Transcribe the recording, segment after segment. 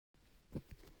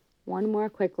One more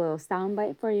quick little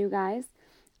soundbite for you guys.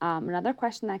 Another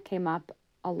question that came up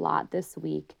a lot this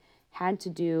week had to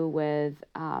do with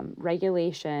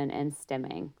regulation and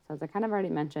stimming. So, as I kind of already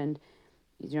mentioned,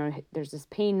 there's this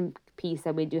pain piece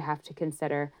that we do have to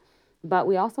consider, but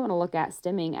we also want to look at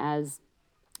stimming as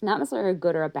not necessarily a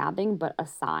good or a bad thing, but a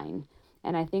sign.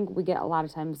 And I think we get a lot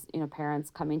of times, parents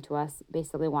coming to us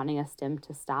basically wanting a stim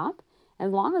to stop.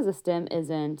 As long as a stim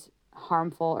isn't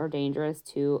harmful or dangerous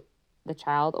to the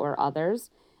child or others,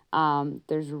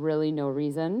 there's really no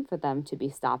reason for them to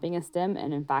be stopping a stim.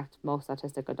 And in fact, most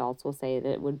autistic adults will say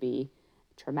that it would be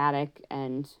traumatic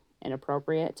and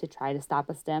inappropriate to try to stop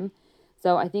a stim.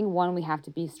 So I think one, we have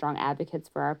to be strong advocates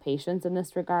for our patients in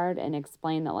this regard and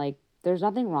explain that like there's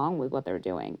nothing wrong with what they're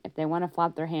doing. If they want to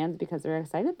flap their hands because they're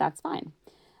excited, that's fine.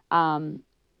 Um,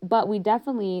 but we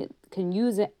definitely can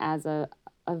use it as a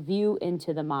view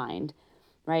into the mind,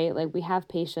 right? Like we have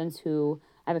patients who,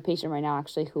 I have a patient right now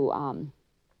actually who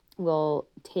will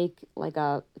take like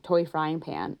a toy frying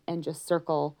pan and just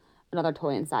circle another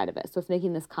toy inside of it. So it's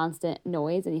making this constant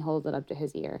noise and he holds it up to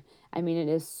his ear. I mean,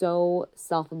 it is so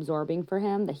self absorbing for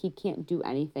him that he can't do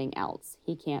anything else.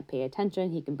 He can't pay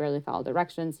attention. He can barely follow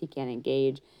directions. He can't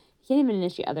engage. He can't even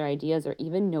initiate other ideas or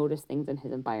even notice things in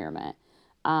his environment.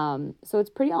 So it's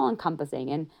pretty all encompassing.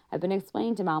 And I've been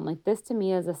explaining to mom, like, this to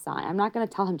me is a sign. I'm not going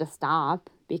to tell him to stop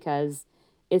because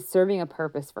it's serving a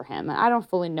purpose for him. And I don't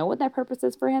fully know what that purpose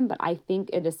is for him, but I think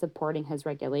it is supporting his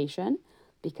regulation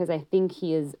because I think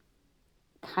he is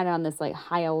kind of on this like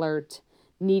high alert,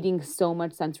 needing so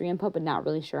much sensory input, but not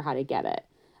really sure how to get it.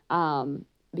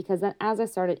 Because then as I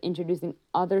started introducing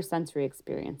other sensory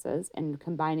experiences and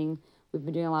combining, we've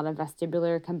been doing a lot of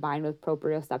vestibular combined with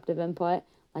proprioceptive input,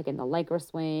 like in the Lycra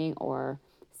swing or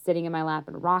sitting in my lap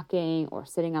and rocking or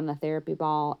sitting on the therapy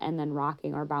ball and then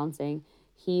rocking or bouncing,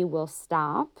 he will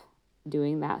stop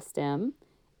doing that stim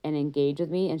and engage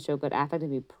with me and show good affect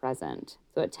and be present.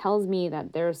 So it tells me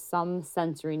that there's some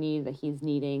sensory need that he's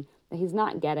needing that he's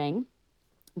not getting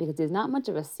because he's not much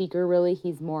of a seeker, really.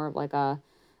 He's more of like a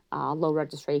low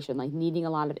registration, like needing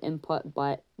a lot of input,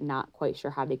 but not quite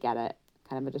sure how to get it,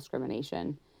 kind of a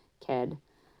discrimination kid.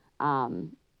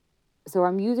 Um, so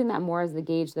I'm using that more as the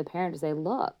gauge to the parent to say,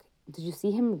 look, did you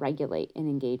see him regulate and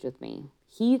engage with me?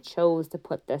 He chose to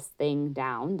put this thing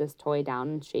down, this toy down,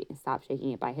 and stop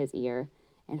shaking it by his ear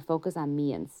and focus on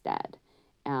me instead.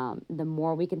 The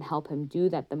more we can help him do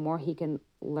that, the more he can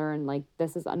learn, like,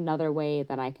 this is another way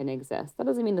that I can exist. That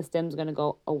doesn't mean the stim's going to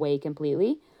go away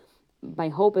completely. My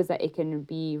hope is that it can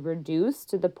be reduced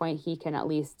to the point he can at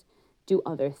least do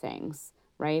other things,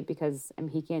 right? Because I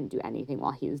mean, he can't do anything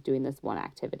while he's doing this one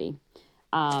activity.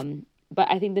 But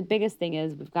I think the biggest thing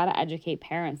is we've got to educate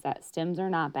parents that stims are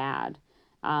not bad.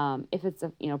 If it's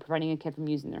preventing a kid from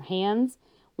using their hands,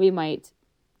 we might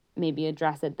maybe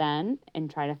address it then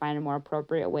and try to find a more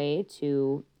appropriate way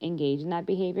to engage in that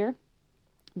behavior.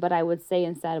 But I would say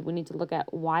instead we need to look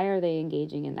at why are they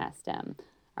engaging in that stim?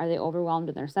 Are they overwhelmed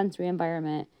in their sensory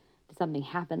environment? Did something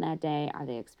happen that day? Are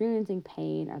they experiencing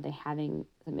pain? Are they having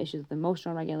some issues with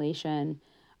emotional regulation?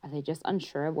 Are they just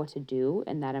unsure of what to do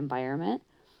in that environment?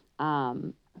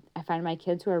 I find my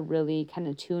kids who are really kind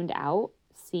of tuned out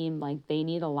seem like they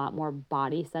need a lot more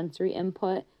body sensory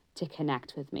input to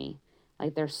connect with me.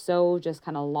 Like they're so just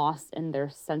kind of lost in their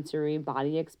sensory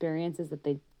body experiences that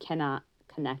they cannot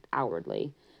connect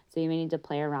outwardly. So you may need to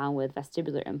play around with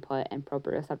vestibular input and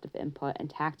proprioceptive input and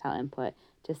tactile input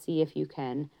to see if you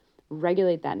can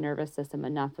regulate that nervous system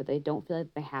enough where they don't feel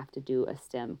like they have to do a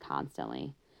stim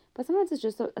constantly. But sometimes it's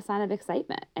just a sign of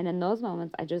excitement. And in those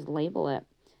moments, I just label it.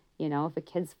 If a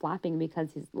kid's flapping because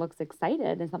he looks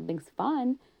excited and something's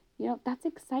fun, that's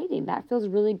exciting. That feels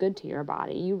really good to your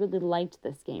body. You really liked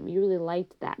this game. You really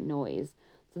liked that noise.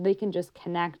 So they can just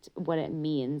connect what it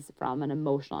means from an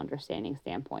emotional understanding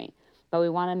standpoint. But we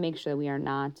want to make sure we are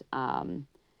not,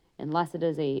 unless it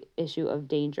is a issue of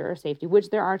danger or safety,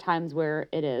 which there are times where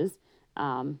it is.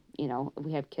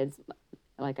 We have kids,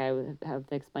 like I have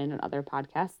explained on other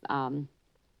podcasts,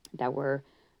 that were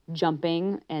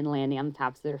jumping and landing on the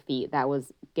tops of their feet. That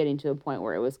was getting to a point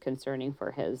where it was concerning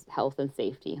for his health and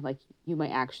safety. Like you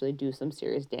might actually do some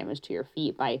serious damage to your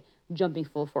feet by jumping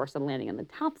full force and landing on the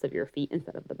tops of your feet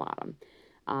instead of the bottom.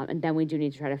 And then we do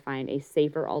need to try to find a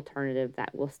safer alternative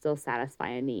that will still satisfy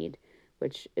a need,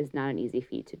 which is not an easy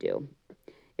feat to do.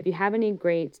 If you have any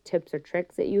great tips or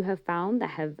tricks that you have found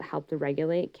that have helped to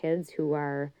regulate kids who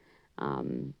are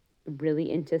really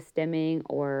into stimming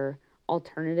or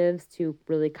alternatives to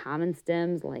really common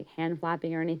stims like hand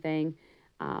flapping or anything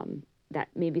that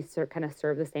maybe kind of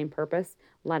serve the same purpose,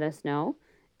 let us know.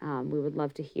 We would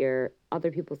love to hear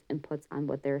other people's inputs on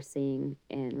what they're seeing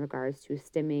in regards to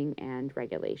stimming and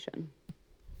regulation.